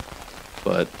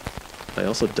 but I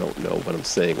also don't know what I'm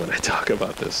saying when I talk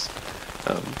about this.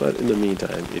 But in the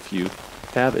meantime, if you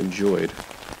have enjoyed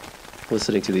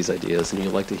listening to these ideas and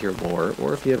you'd like to hear more,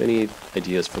 or if you have any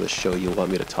ideas for the show you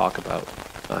want me to talk about,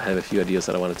 I have a few ideas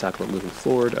that I want to talk about moving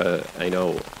forward.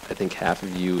 I think half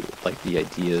of you like the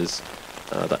ideas,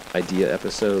 the idea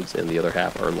episodes, and the other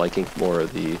half are liking more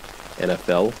of the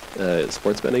NFL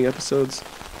sports betting episodes.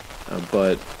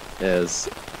 But as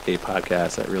a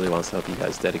podcast that really wants to help you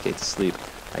guys dedicate to sleep,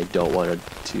 I don't want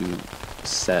to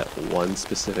set one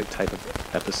specific type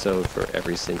of episode for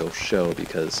every single show,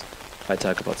 because if I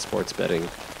talk about sports betting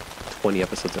 20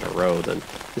 episodes in a row, then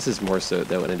this is more so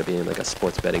that would end up being like a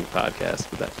sports betting podcast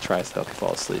that tries to help you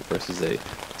fall asleep versus a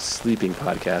sleeping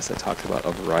podcast that talks about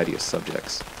a variety of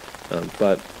subjects.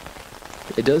 But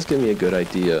it does give me a good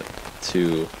idea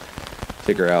to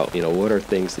figure out, what are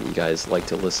things that you guys like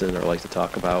to listen or like to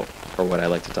talk about, or what I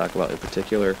like to talk about in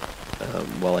particular.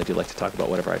 While I do like to talk about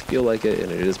whatever I feel like it,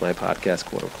 and it is my podcast,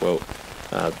 quote unquote,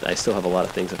 I still have a lot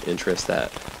of things of interest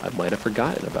that I might have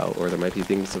forgotten about, or there might be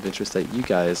things of interest that you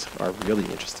guys are really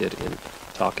interested in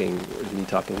talking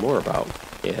more about.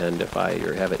 And if I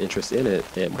have an interest in it,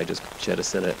 it might just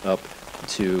jettison it up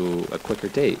to a quicker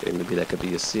date, and maybe that could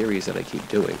be a series that I keep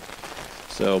doing.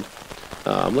 So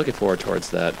I'm looking forward towards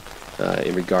that.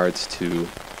 In regards to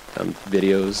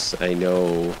videos, I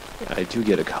know I do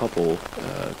get a couple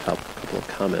of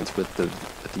comments with the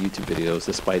YouTube videos,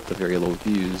 despite the very low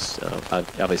views.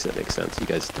 Obviously, that makes sense. You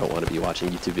guys don't want to be watching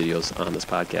YouTube videos on this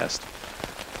podcast.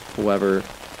 However,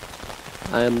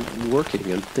 I'm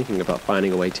working and thinking about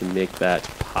finding a way to make that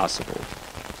possible.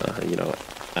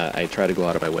 I try to go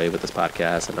out of my way with this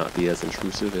podcast and not be as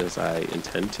intrusive as I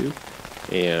intend to.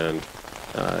 And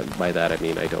by that I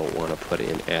mean I don't want to put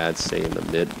in ads, say in the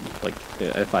mid, like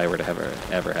if I were to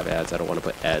ever have ads, I don't want to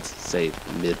put ads, say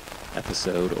mid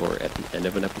episode or at the end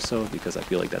of an episode, because I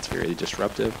feel like that's very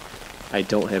disruptive. I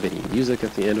don't have any music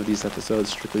at the end of these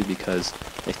episodes, strictly because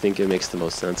I think it makes the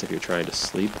most sense if you're trying to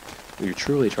sleep. If you're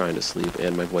truly trying to sleep,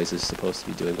 and my voice is supposed to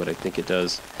be doing what I think it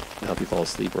does to help you fall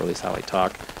asleep, or at least how I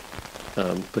talk,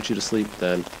 put you to sleep,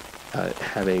 then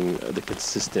having the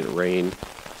consistent rain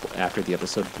after the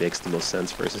episode makes the most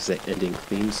sense versus the ending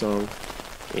theme song.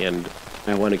 And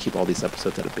I want to keep all these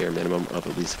episodes at a bare minimum of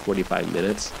at least 45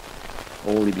 minutes,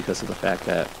 only because of the fact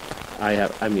that I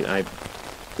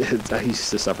used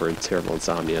to suffer in terrible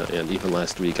insomnia, and even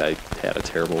last week I had a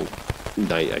terrible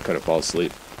night. I couldn't fall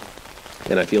asleep,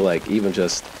 and I feel like even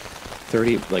just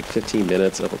 15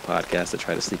 minutes of a podcast to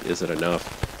try to sleep isn't enough.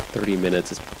 30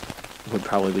 minutes would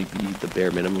probably be the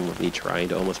bare minimum of me trying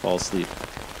to almost fall asleep.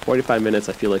 45 minutes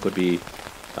I feel like would be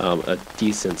a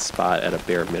decent spot at a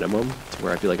bare minimum, to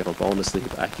where I feel like if I'm falling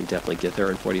asleep, I can definitely get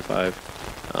there in 45,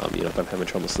 if I'm having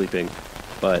trouble sleeping.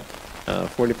 But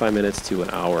 45 minutes to an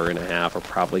hour and a half are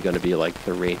probably going to be like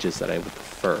the ranges that I would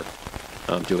prefer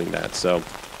doing that. So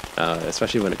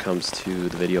especially when it comes to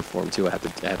the video form too, I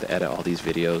have to edit all these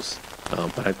videos.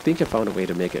 But I think I found a way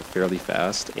to make it fairly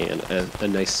fast and a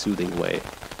nice soothing way.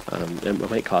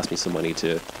 It might cost me some money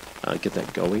to get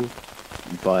that going,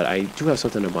 but I do have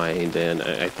something in mind, and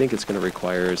I think it's going to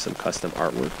require some custom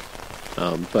artwork.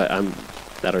 But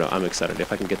I don't know, I'm excited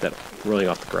if I can get that rolling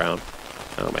off the ground.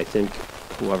 I think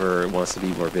whoever wants to be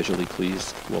more visually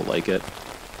pleased will like it.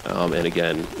 And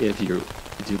again, if you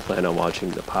do plan on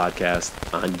watching the podcast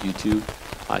on YouTube,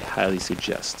 I highly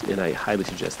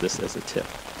suggest this as a tip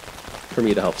for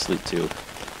me to help sleep too,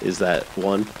 is that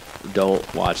one,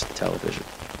 don't watch the television.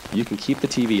 You can keep the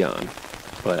TV on,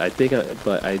 but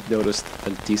I noticed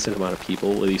a decent amount of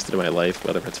people, at least in my life,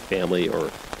 whether it's family or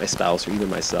my spouse or even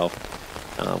myself,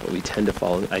 I tend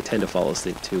to fall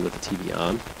asleep too with the TV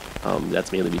on.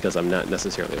 That's mainly because I'm not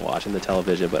necessarily watching the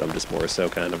television, but I'm just more so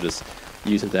kind of just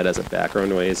using that as a background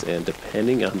noise. And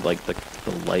depending on like the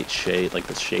light shade, like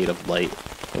the shade of light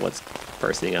and what's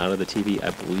bursting out of the TV,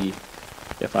 I believe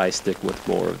if I stick with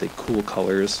more of the cool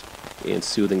colors and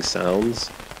soothing sounds,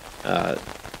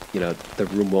 the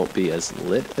room won't be as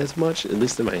lit as much, at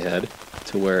least in my head.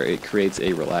 to where it creates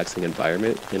a relaxing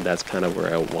environment, and that's kind of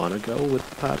where I want to go with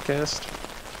the podcast,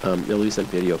 at least in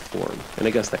video form. And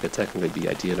I guess that could technically be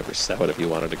idea number 7 if you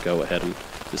wanted to go ahead and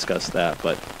discuss that,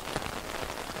 but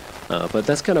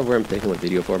that's kind of where I'm thinking with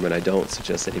video form, and I don't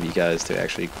suggest any of you guys to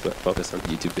actually focus on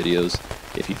YouTube videos.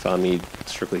 If you found me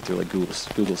strictly through like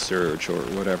Google search or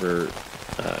whatever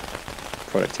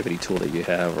productivity tool that you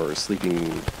have, or sleeping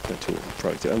tool,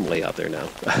 productivity, I'm way out there now.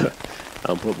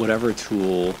 But whatever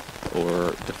tool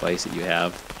or device that you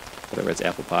have, whether it's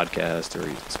Apple Podcast or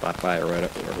Spotify or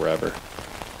wherever,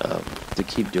 to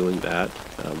keep doing that.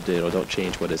 Don't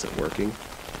change what isn't working.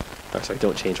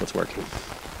 Don't change what's working.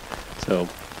 So,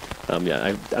 I'm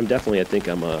definitely. I think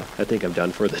I'm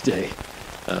done for the day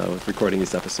with recording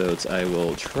these episodes. I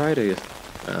will try to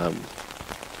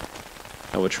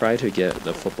get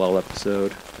the football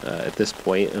episode. At this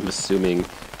point, I'm assuming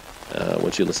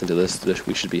once you listen to this,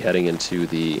 we should be heading into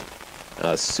the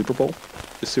Super Bowl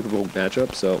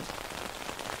matchup. So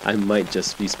I might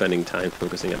just be spending time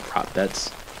focusing on prop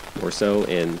bets more so,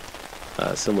 and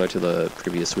similar to the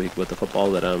previous week with the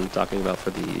football that I'm talking about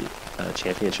for the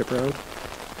championship round.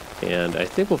 And I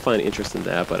think we'll find interest in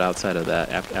that. But outside of that,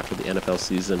 after the NFL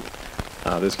season,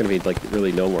 there's going to be like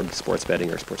really no more sports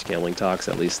betting or sports gambling talks,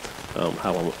 at least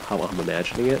how I'm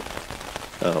imagining it.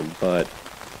 But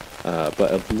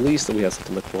at least we have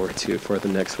something to look forward to for the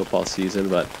next football season.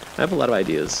 But I have a lot of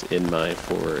ideas in mind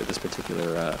for this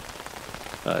particular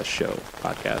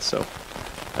podcast. So,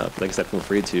 like I said, feel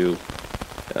free to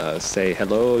say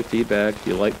hello, feedback. If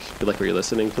you like where you're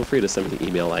listening, feel free to send me an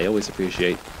email. I always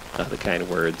appreciate the kind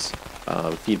words.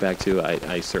 Feedback too.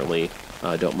 I certainly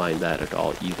don't mind that at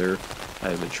all either.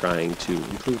 I've been trying to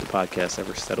improve the podcast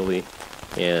ever steadily.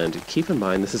 And keep in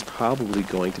mind, this is probably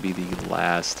going to be the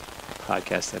last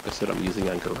podcast episode I'm using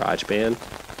on GarageBand.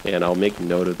 And I'll make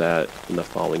note of that in the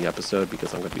following episode,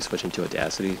 because I'm going to be switching to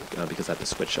Audacity because I have to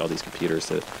switch all these computers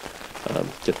to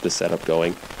get this setup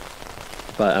going.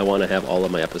 But I want to have all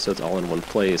of my episodes all in one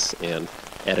place, and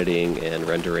editing and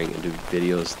rendering and doing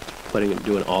videos,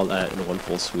 doing all that in one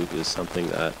full swoop is something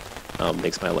that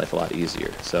makes my life a lot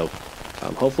easier. So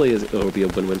hopefully it will be a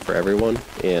win-win for everyone,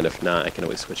 and if not, I can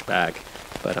always switch back.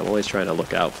 But I'm always trying to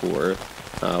look out for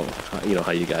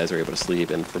how you guys are able to sleep,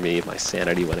 and for me, my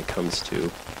sanity when it comes to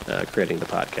creating the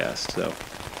podcast. So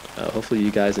hopefully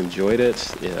you guys enjoyed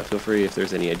it. Yeah, feel free, if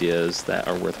there's any ideas that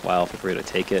are worthwhile, feel free to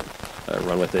take it,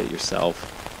 run with it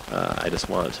yourself. I just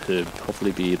want to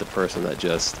hopefully be the person that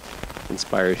just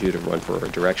inspires you to run for a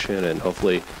direction, and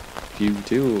hopefully if you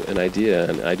do an idea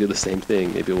and I do the same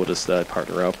thing, maybe we'll just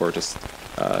partner up, or just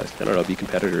be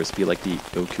competitors, be like the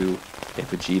Goku and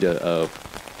Vegeta of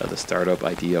the startup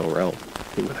idea realm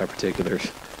with our particular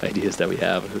ideas that we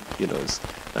have.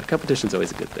 Competition's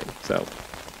always a good thing. So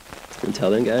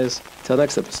until then, guys, until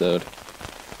next episode,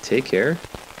 take care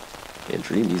and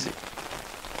dream easy.